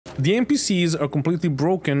The NPCs are completely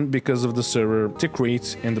broken because of the server tick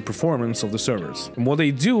rate and the performance of the servers. And what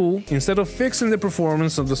they do, instead of fixing the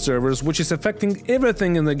performance of the servers, which is affecting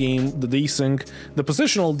everything in the game, the desync, the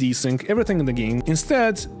positional desync, everything in the game,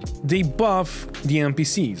 instead, they buff the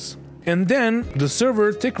NPCs. And then the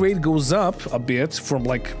server tick rate goes up a bit from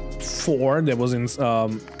like 4 that was in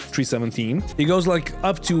 3.17. It goes like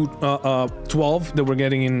up to 12 that we're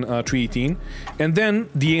getting in 3.18. And then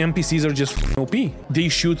the NPCs are just OP. They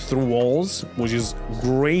shoot through walls, which is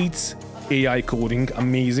great AI coding,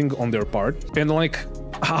 amazing on their part. And like,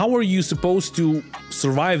 how are you supposed to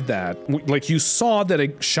survive that? Like, you saw that I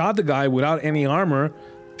shot the guy without any armor,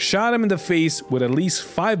 shot him in the face with at least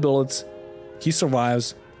 5 bullets, he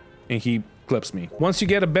survives, and he clips me. Once you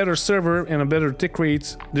get a better server and a better tick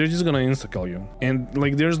rate, they're just gonna insta-kill you. And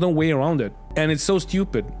like, there's no way around it. And it's so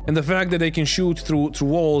stupid. And the fact that they can shoot through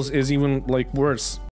walls is even like worse.